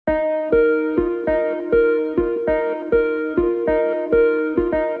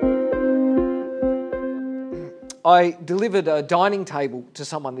I delivered a dining table to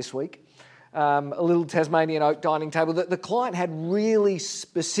someone this week, a little Tasmanian oak dining table. The client had really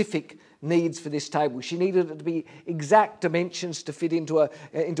specific needs for this table. She needed it to be exact dimensions to fit into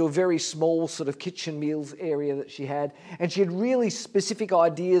a very small sort of kitchen meals area that she had. And she had really specific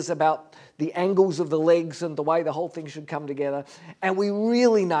ideas about the angles of the legs and the way the whole thing should come together. And we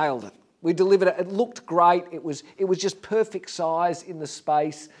really nailed it. We delivered it. It looked great. It was just perfect size in the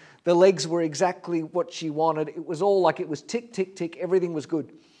space. The legs were exactly what she wanted. It was all like it was tick, tick, tick. Everything was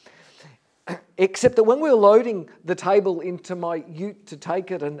good. Except that when we were loading the table into my ute to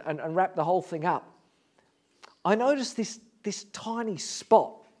take it and wrap the whole thing up, I noticed this tiny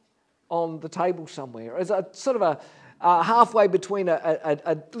spot on the table somewhere. As a sort of a halfway between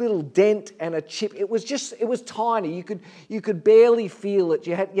a little dent and a chip. It was tiny. You could barely feel it.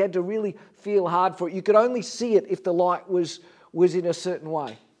 You had to really feel hard for it. You could only see it if the light was in a certain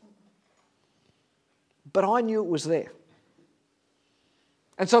way. But I knew it was there.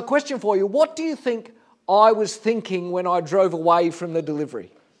 And so a question for you, what do you think I was thinking when I drove away from the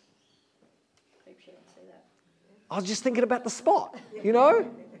delivery? I was just thinking about the spot, you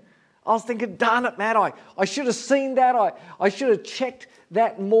know? I was thinking, darn it, Matt, I should have seen that. I should have checked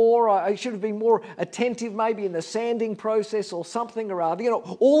that more. I should have been more attentive maybe in the sanding process or something or other. You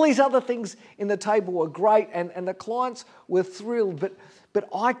know, all these other things in the table were great and the clients were thrilled, but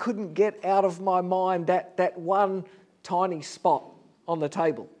I couldn't get out of my mind that one tiny spot on the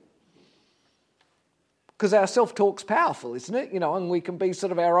table. Because our self-talk's powerful, isn't it? You know, and we can be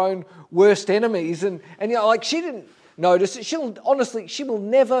sort of our own worst enemies. And you know, like she didn't notice it. She will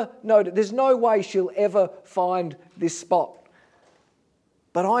never notice. There's no way she'll ever find this spot.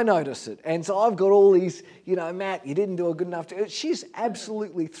 But I notice it. And so I've got all these, you know, Matt, you didn't do a good enough job. She's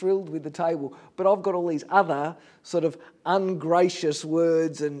absolutely thrilled with the table. But I've got all these other sort of ungracious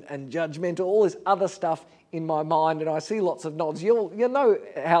words and judgmental, all this other stuff in my mind, and I see lots of nods. You know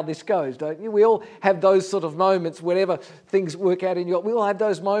how this goes, don't you? We all have those sort of moments whenever things work out in your... We all have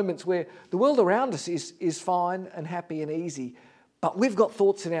those moments where the world around us is fine and happy and easy, but we've got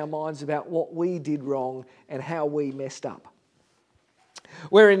thoughts in our minds about what we did wrong and how we messed up.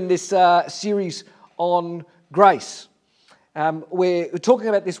 We're in this series on grace. We're talking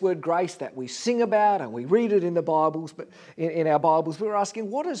about this word grace that we sing about and we read it in the Bibles, but in our Bibles, we're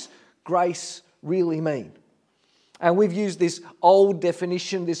asking, what does grace really mean? And we've used this old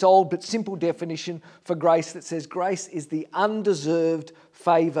definition, this old but simple definition for grace that says grace is the undeserved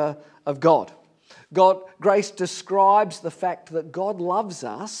favour of God. Grace describes the fact that God loves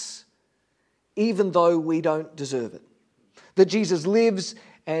us even though we don't deserve it. That Jesus lives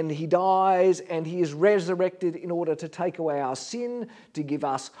and he dies and he is resurrected in order to take away our sin, to give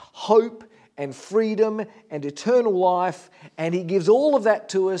us hope and freedom and eternal life, and he gives all of that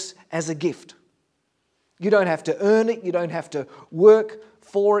to us as a gift. You don't have to earn it. You don't have to work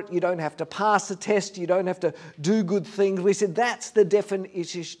for it. You don't have to pass a test. You don't have to do good things. We said that's the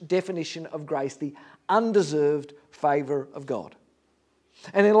definition of grace, the undeserved favour of God.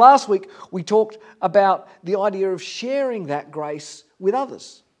 And then last week we talked about the idea of sharing that grace with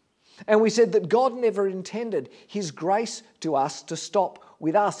others. And we said that God never intended his grace to us to stop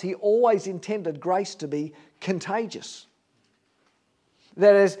with us. He always intended grace to be contagious.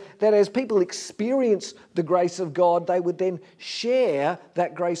 That as people experience the grace of God, they would then share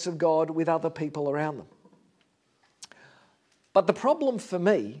that grace of God with other people around them. But the problem for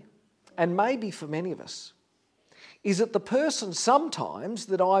me, and maybe for many of us, is that the person sometimes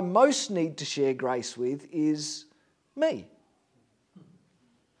that I most need to share grace with is me.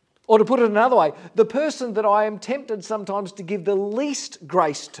 Or to put it another way, the person that I am tempted sometimes to give the least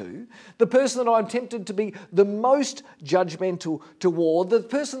grace to, the person that I'm tempted to be the most judgmental toward, the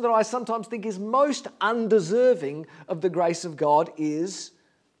person that I sometimes think is most undeserving of the grace of God is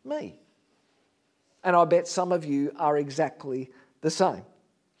me. And I bet some of you are exactly the same.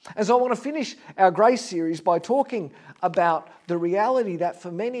 And so I want to finish our grace series by talking about the reality that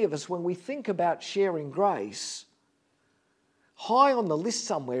for many of us, when we think about sharing grace, high on the list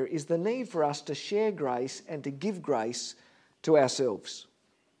somewhere is the need for us to share grace and to give grace to ourselves.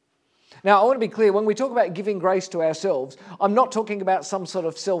 Now, I want to be clear, when we talk about giving grace to ourselves, I'm not talking about some sort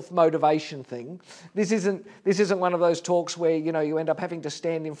of self-motivation thing. This isn't one of those talks where, you know, you end up having to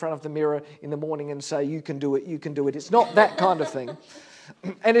stand in front of the mirror in the morning and say, you can do it, you can do it. It's not that kind of thing.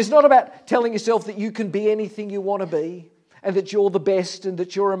 And it's not about telling yourself that you can be anything you want to be and that you're the best and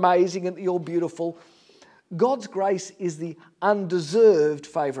that you're amazing and that you're beautiful. God's grace is the undeserved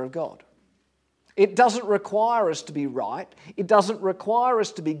favour of God. It doesn't require us to be right. It doesn't require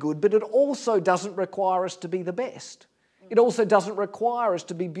us to be good, but it also doesn't require us to be the best. It also doesn't require us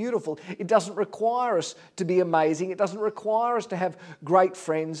to be beautiful. It doesn't require us to be amazing. It doesn't require us to have great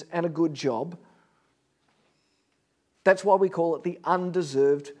friends and a good job. That's why we call it the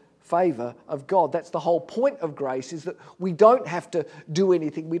undeserved favour of God. That's the whole point of grace, is that we don't have to do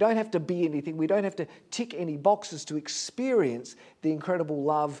anything. We don't have to be anything. We don't have to tick any boxes to experience the incredible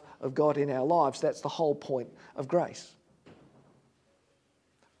love of God in our lives. That's the whole point of grace.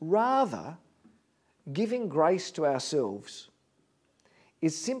 Rather, giving grace to ourselves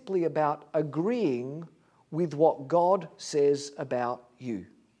is simply about agreeing with what God says about you.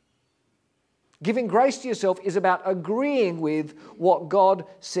 Giving grace to yourself is about agreeing with what God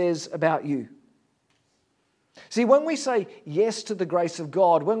says about you. See, when we say yes to the grace of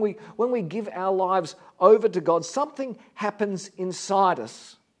God, when we give our lives over to God, something happens inside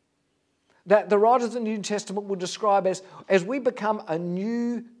us that the writers of the New Testament will describe as we become a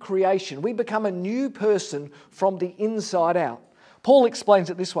new creation. We become a new person from the inside out. Paul explains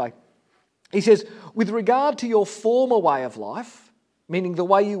it this way. He says, with regard to your former way of life, meaning the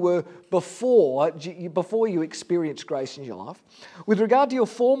way you were before you experienced grace in your life, with regard to your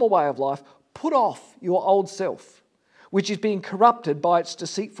former way of life, put off your old self, which is being corrupted by its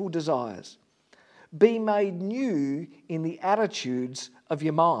deceitful desires. Be made new in the attitudes of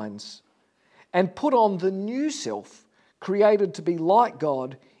your minds, and put on the new self, created to be like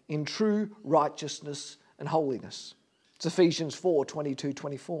God in true righteousness and holiness. It's Ephesians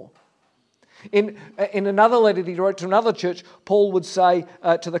 4:22-24. In another letter that he wrote to another church, Paul would say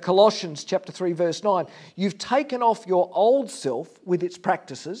to the Colossians chapter 3 verse 9, you've taken off your old self with its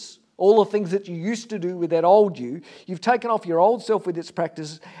practices, all the things that you used to do with that old you. You've taken off your old self with its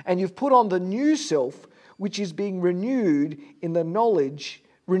practices, and you've put on the new self, which is being renewed in knowledge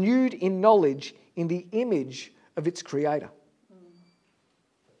in the image of its creator.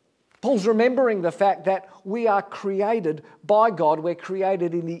 Paul's remembering the fact that we are created by God. We're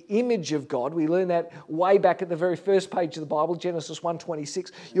created in the image of God. We learn that way back at the very first page of the Bible, Genesis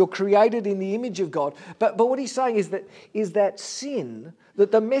 1:26. You're created in the image of God. But what he's saying is that sin,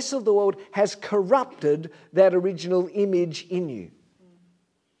 that the mess of the world has corrupted that original image in you.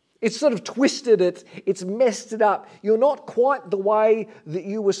 It's sort of twisted it, it's messed it up. You're not quite the way that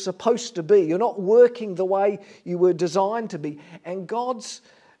you were supposed to be. You're not working the way you were designed to be. And God's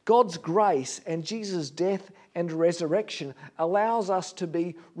grace and Jesus' death and resurrection allows us to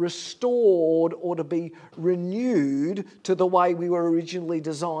be restored or to be renewed to the way we were originally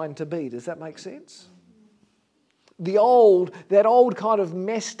designed to be. Does that make sense? That old kind of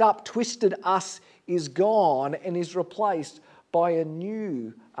messed up, twisted us is gone and is replaced by a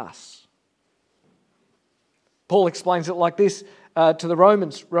new us. Paul explains it like this to the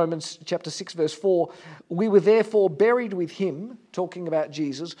Romans chapter 6 verse 4. We were therefore buried with him, talking about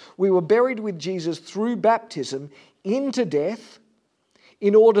Jesus. We were buried with Jesus through baptism into death,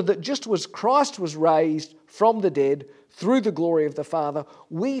 in order that just as Christ was raised from the dead through the glory of the Father,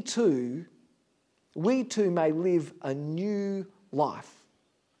 we too may live a new life.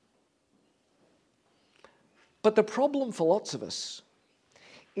 But the problem for lots of us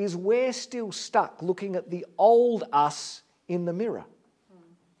is we're still stuck looking at the old us in the mirror.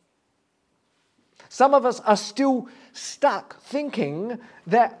 Some of us are still stuck thinking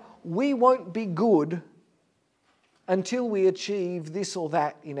that we won't be good until we achieve this or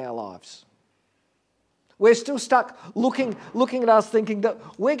that in our lives. We're still stuck looking at us thinking that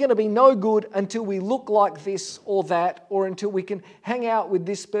we're going to be no good until we look like this or that, or until we can hang out with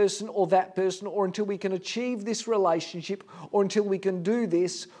this person or that person, or until we can achieve this relationship, or until we can do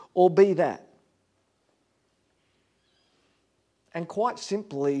this or be that. And quite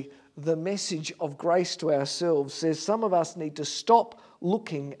simply, the message of grace to ourselves says some of us need to stop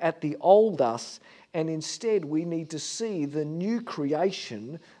looking at the old us, and instead we need to see the new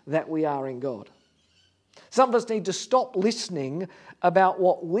creation that we are in God. Some of us need to stop listening about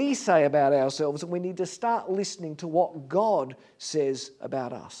what we say about ourselves, and we need to start listening to what God says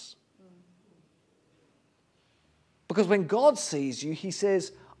about us. Because when God sees you, he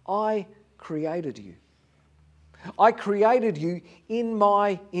says, I created you. I created you in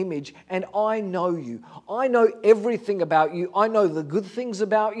my image, and I know you. I know everything about you. I know the good things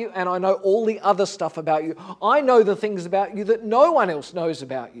about you, and I know all the other stuff about you. I know the things about you that no one else knows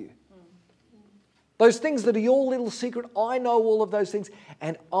about you. Those things that are your little secret, I know all of those things,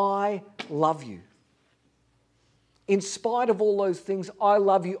 and I love you. In spite of all those things, I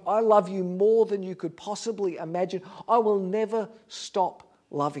love you. I love you more than you could possibly imagine. I will never stop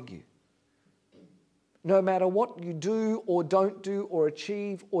loving you. No matter what you do or don't do or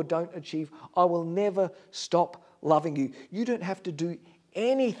achieve or don't achieve, I will never stop loving you. You don't have to do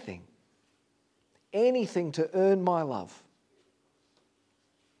anything to earn my love.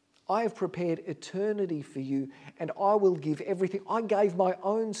 I have prepared eternity for you, and I will give everything. I gave my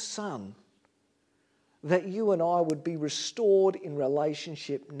own Son that you and I would be restored in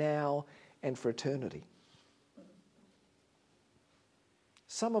relationship now and for eternity.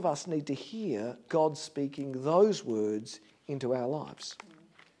 Some of us need to hear God speaking those words into our lives.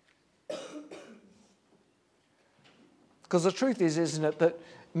 Because the truth is, isn't it, that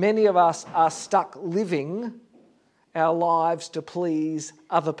many of us are stuck living our lives to please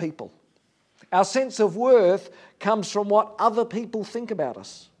other people. Our sense of worth comes from what other people think about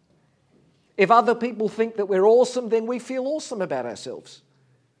us. If other people think that we're awesome, then we feel awesome about ourselves.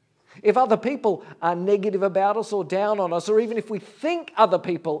 If other people are negative about us or down on us, or even if we think other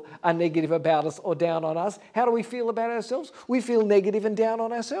people are negative about us or down on us, how do we feel about ourselves? We feel negative and down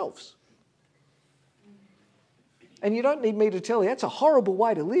on ourselves. And you don't need me to tell you, that's a horrible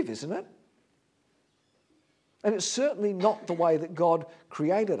way to live, isn't it? And it's certainly not the way that God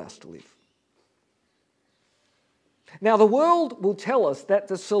created us to live. Now, the world will tell us that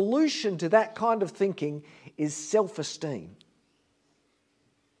the solution to that kind of thinking is self-esteem.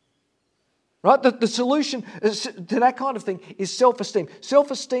 Right? The solution to that kind of thing is self-esteem.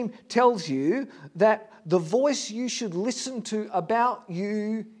 Self-esteem tells you that the voice you should listen to about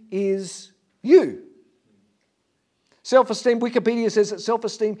you is you. Self-esteem, Wikipedia says that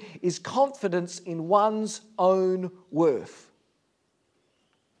self-esteem is confidence in one's own worth.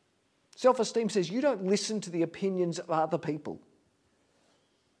 Self-esteem says you don't listen to the opinions of other people.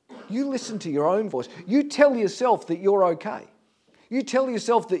 You listen to your own voice. You tell yourself that you're okay. You tell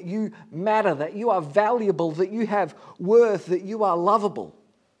yourself that you matter, that you are valuable, that you have worth, that you are lovable.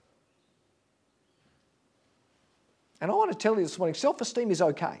 And I want to tell you this morning, self-esteem is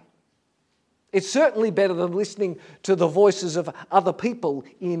okay. It's certainly better than listening to the voices of other people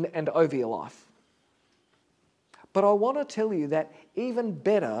in and over your life. But I want to tell you that even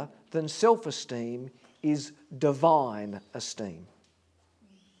better than self-esteem is divine esteem.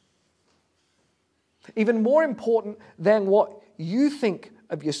 Even more important than what you think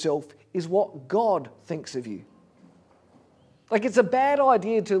of yourself is what God thinks of you. Like, it's a bad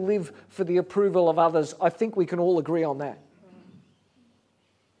idea to live for the approval of others. I think we can all agree on that.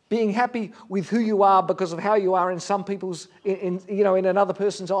 Being happy with who you are because of how you are in some people's, in another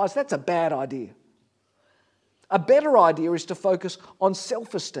person's eyes, that's a bad idea. A better idea is to focus on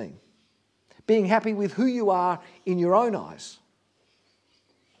self-esteem, being happy with who you are in your own eyes.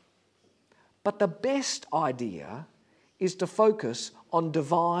 But the best idea is to focus on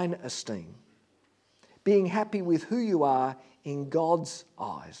divine esteem, being happy with who you are in God's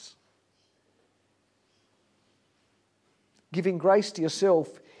eyes. Giving grace to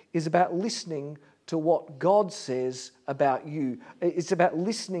yourself is about listening to what God says about you. It's about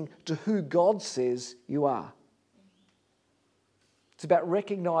listening to who God says you are. It's about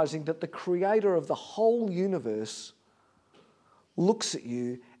recognizing that the creator of the whole universe looks at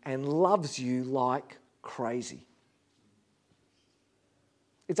you and loves you like crazy.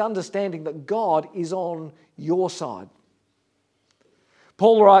 It's understanding that God is on your side.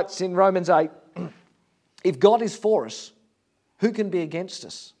 Paul writes in Romans 8, if God is for us, who can be against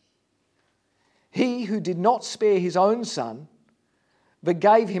us? He who did not spare his own son, but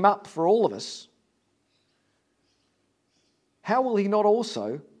gave him up for all of us, how will he not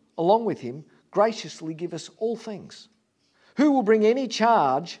also, along with him, graciously give us all things? Who will bring any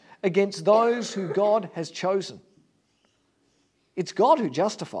charge against those who God has chosen? It's God who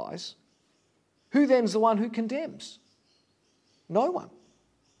justifies. Who then's the one who condemns? No one.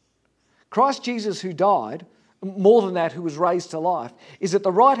 Christ Jesus, who died, more than that, who was raised to life, is at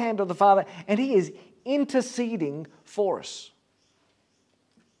the right hand of the Father, and he is interceding for us.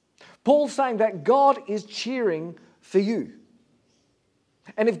 Paul's saying that God is cheering for you.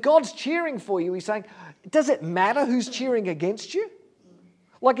 And if God's cheering for you, he's saying, does it matter who's cheering against you?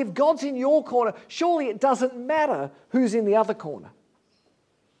 Like, if God's in your corner, surely it doesn't matter who's in the other corner.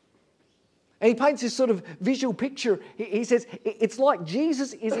 And he paints this sort of visual picture. He says, it's like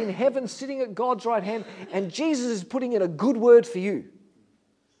Jesus is in heaven sitting at God's right hand, and Jesus is putting in a good word for you.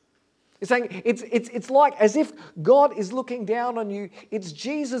 He's saying, it's like as if God is looking down on you. It's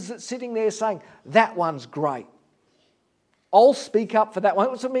Jesus that's sitting there saying, that one's great. I'll speak up for that one.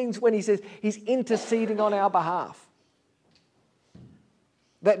 That's what it means when he says he's interceding on our behalf.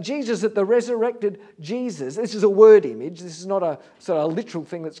 That Jesus, that the resurrected Jesus, this is a word image, this is not a sort of literal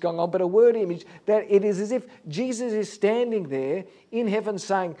thing that's going on, but a word image, that it is as if Jesus is standing there in heaven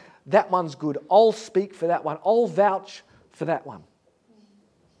saying, that one's good, I'll speak for that one, I'll vouch for that one.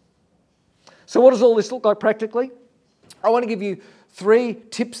 So what does all this look like practically? I want to give you 3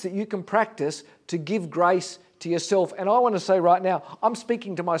 tips that you can practice to give grace to yourself. And I want to say right now, I'm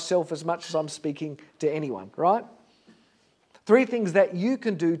speaking to myself as much as I'm speaking to anyone, right? 3 things that you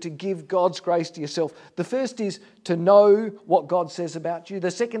can do to give God's grace to yourself. The first is to know what God says about you.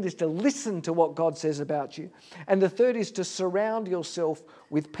 The second is to listen to what God says about you. And the third is to surround yourself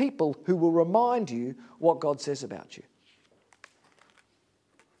with people who will remind you what God says about you.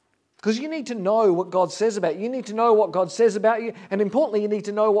 Because you need to know what God says about you. You need to know what God says about you. And importantly, you need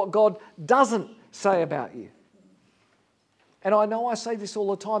to know what God doesn't say about you. And I know I say this all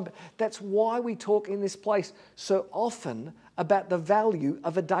the time, but that's why we talk in this place so often about the value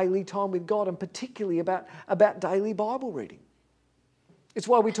of a daily time with God, and particularly about daily Bible reading. It's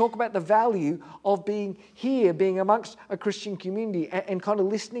why we talk about the value of being here, being amongst a Christian community and kind of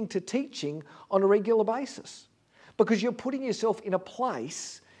listening to teaching on a regular basis. Because you're putting yourself in a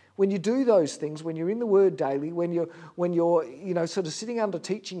place when you do those things, when you're in the Word daily, when you're sort of sitting under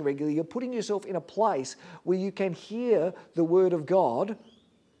teaching regularly, you're putting yourself in a place where you can hear the Word of God,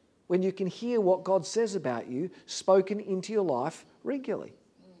 when you can hear what God says about you spoken into your life regularly.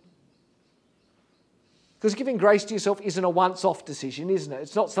 Because giving grace to yourself isn't a once-off decision, isn't it?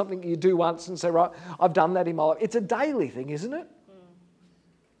 It's not something you do once and say, right, I've done that in my life. It's a daily thing, isn't it?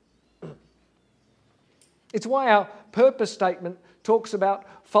 It's why our purpose statement talks about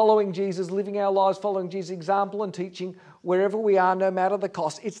following Jesus, living our lives, following Jesus' example and teaching wherever we are, no matter the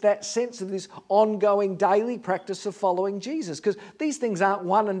cost. It's that sense of this ongoing daily practice of following Jesus. Because these things aren't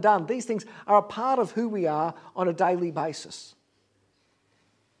one and done. These things are a part of who we are on a daily basis.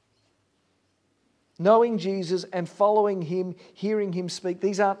 Knowing Jesus and following Him, hearing Him speak,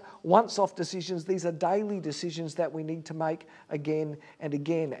 these aren't once-off decisions. These are daily decisions that we need to make again and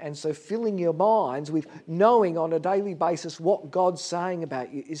again. And so filling your minds with knowing on a daily basis what God's saying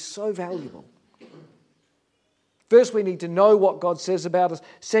about you is so valuable. First, we need to know what God says about us.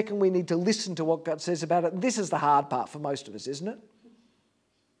 Second, we need to listen to what God says about it. This is the hard part for most of us, isn't it?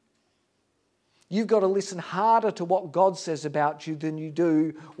 You've got to listen harder to what God says about you than you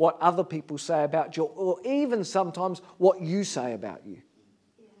do what other people say about you, or even sometimes what you say about you.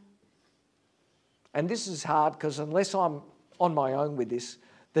 Yeah. And this is hard because unless I'm on my own with this,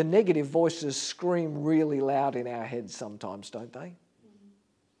 the negative voices scream really loud in our heads sometimes, don't they?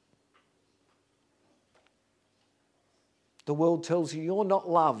 The world tells you you're not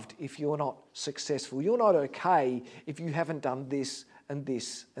loved if you're not successful. You're not okay if you haven't done this and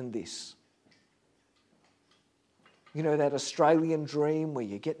this and this. You know, that Australian dream where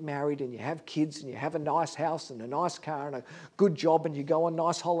you get married and you have kids and you have a nice house and a nice car and a good job and you go on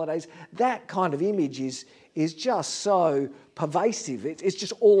nice holidays. That kind of image is just so pervasive. It's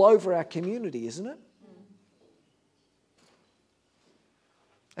just all over our community, isn't it?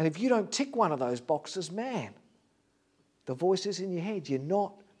 And if you don't tick one of those boxes, man, the voices in your head, you're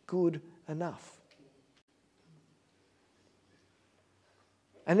not good enough.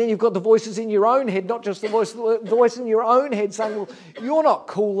 And then you've got the voices in your own head, not just the voice in your own head saying, well, you're not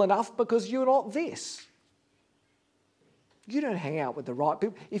cool enough because you're not this. You don't hang out with the right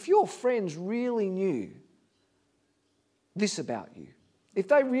people. If your friends really knew this about you, if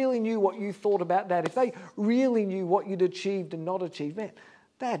they really knew what you thought about that, if they really knew what you'd achieved and not achieved, man,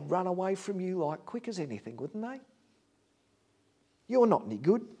 they'd run away from you like quick as anything, wouldn't they? You're not any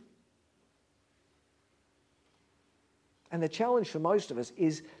good. And the challenge for most of us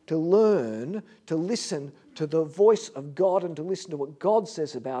is to learn to listen to the voice of God and to listen to what God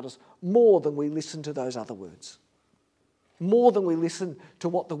says about us more than we listen to those other words. More than we listen to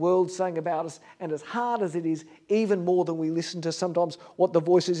what the world's saying about us, and as hard as it is, even more than we listen to sometimes what the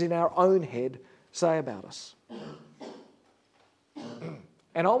voices in our own head say about us.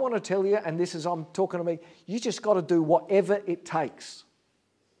 And I want to tell you, and this is I'm talking to me, you just got to do whatever it takes.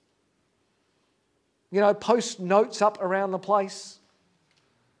 You know, post notes up around the place.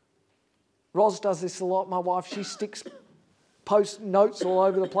 Roz does this a lot, my wife. She sticks post notes all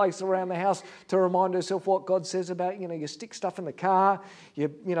over the place around the house to remind herself what God says about you. You know, you stick stuff in the car,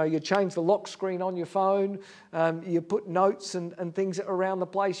 you change the lock screen on your phone, you put notes and things around the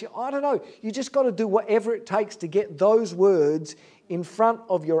place. I don't know, you just got to do whatever it takes to get those words in front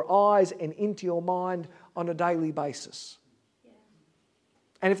of your eyes and into your mind on a daily basis.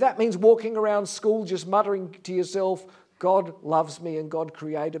 And if that means walking around school just muttering to yourself, God loves me and God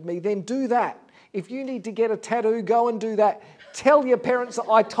created me, then do that. If you need to get a tattoo, go and do that. Tell your parents that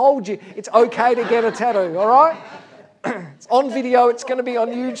I told you it's okay to get a tattoo, all right? It's on video. It's going to be on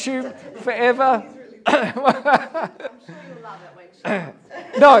YouTube forever. I'm sure you'll love it when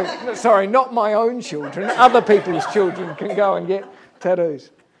she No, sorry, not my own children. Other people's children can go and get tattoos.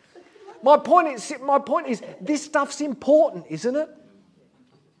 My point is, this stuff's important, isn't it?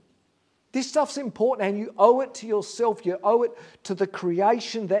 This stuff's important, and you owe it to yourself. You owe it to the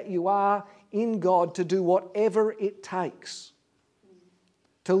creation that you are in God to do whatever it takes.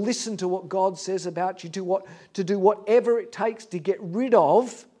 To listen to what God says about you, to do whatever it takes to get rid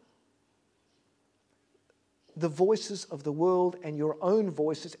of the voices of the world and your own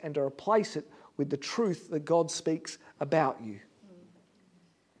voices, and to replace it with the truth that God speaks about you.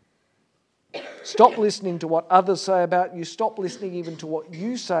 Stop listening to what others say about you. Stop listening even to what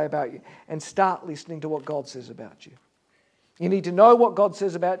you say about you, and start listening to what God says about you. You need to know what God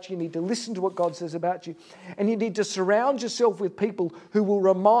says about you. You need to listen to what God says about you. And you need to surround yourself with people who will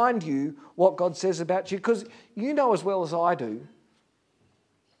remind you what God says about you. Because you know as well as I do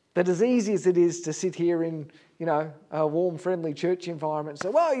that as easy as it is to sit here in, a warm, friendly church environment and say,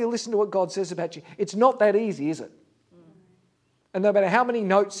 well, you listen to what God says about you. It's not that easy, is it? And no matter how many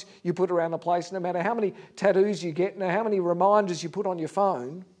notes you put around the place, no matter how many tattoos you get, no matter how many reminders you put on your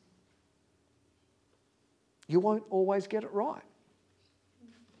phone, you won't always get it right.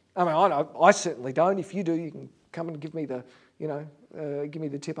 I mean, I know, I certainly don't. If you do, you can come and give me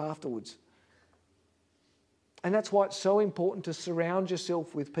the tip afterwards. And that's why it's so important to surround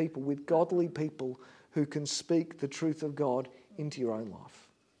yourself with people, with godly people who can speak the truth of God into your own life.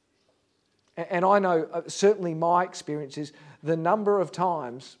 And I know, certainly my experience is the number of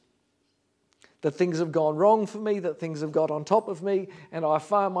times that things have gone wrong for me, that things have got on top of me, and I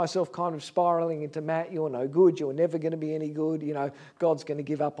find myself kind of spiralling into, Matt, you're no good, you're never going to be any good, God's going to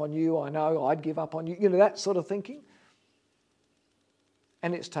give up on you, I know, I'd give up on you, that sort of thinking.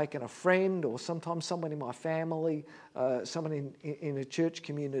 And it's taken a friend or sometimes someone in my family, someone in a church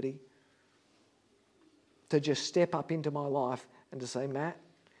community to just step up into my life and to say, Matt,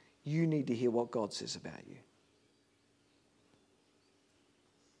 you need to hear what God says about you.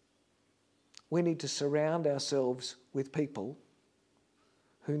 We need to surround ourselves with people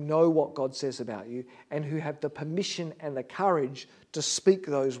who know what God says about you and who have the permission and the courage to speak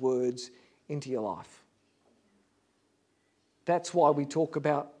those words into your life. That's why we talk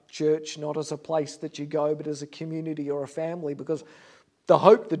about church not as a place that you go, but as a community or a family, because the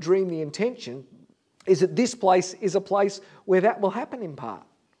hope, the dream, the intention is that this place is a place where that will happen in part.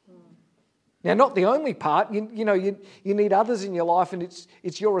 Now, not the only part. You need others in your life, and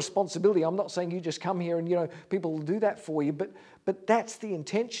it's your responsibility. I'm not saying you just come here and people will do that for you, but that's the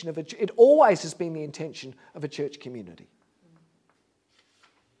intention of it. It always has been the intention of a church community.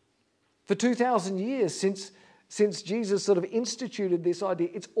 For 2,000 years, since Jesus sort of instituted this idea,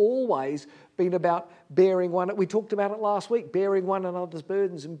 it's always been about bearing one. We talked about it last week, bearing one another's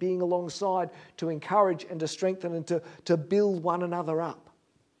burdens and being alongside to encourage and to strengthen and to build one another up.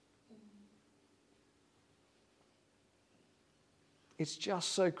 It's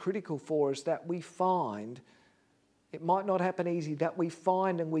just so critical for us that we find, it might not happen easy, that we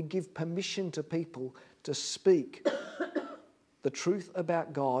find and we give permission to people to speak the truth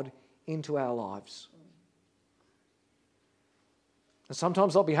about God into our lives. And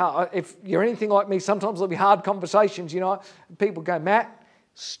sometimes they'll be hard. If you're anything like me, sometimes there'll be hard conversations, People go, Matt,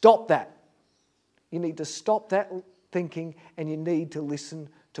 stop that. You need to stop that thinking and you need to listen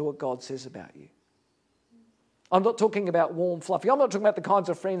to what God says about you. I'm not talking about warm, fluffy. I'm not talking about the kinds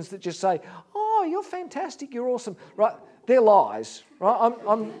of friends that just say, oh, you're fantastic, you're awesome. Right? They're lies. Right?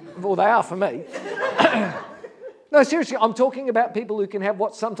 Well, they are for me. No, seriously, I'm talking about people who can have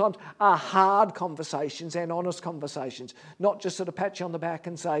what sometimes are hard conversations and honest conversations, not just sort of pat you on the back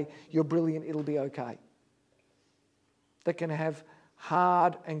and say, you're brilliant, it'll be okay. That can have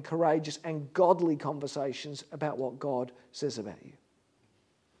hard and courageous and godly conversations about what God says about you.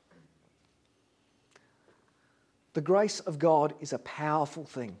 The grace of God is a powerful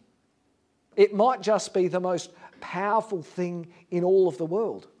thing. It might just be the most powerful thing in all of the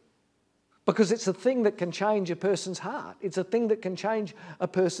world because it's a thing that can change a person's heart. It's a thing that can change a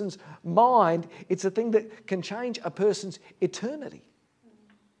person's mind. It's a thing that can change a person's eternity.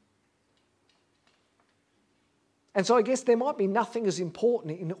 And so I guess there might be nothing as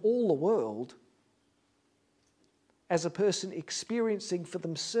important in all the world as a person experiencing for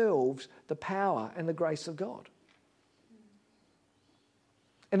themselves the power and the grace of God.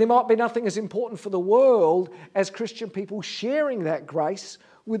 And there might be nothing as important for the world as Christian people sharing that grace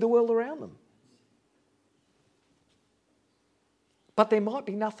with the world around them. But there might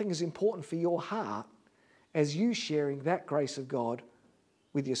be nothing as important for your heart as you sharing that grace of God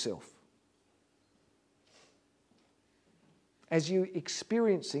with yourself. As you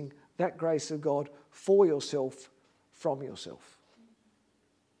experiencing that grace of God for yourself, from yourself.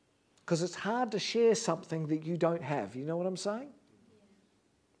 Because it's hard to share something that you don't have. You know what I'm saying?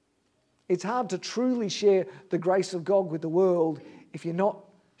 It's hard to truly share the grace of God with the world if you're not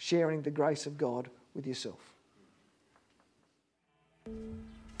sharing the grace of God with yourself.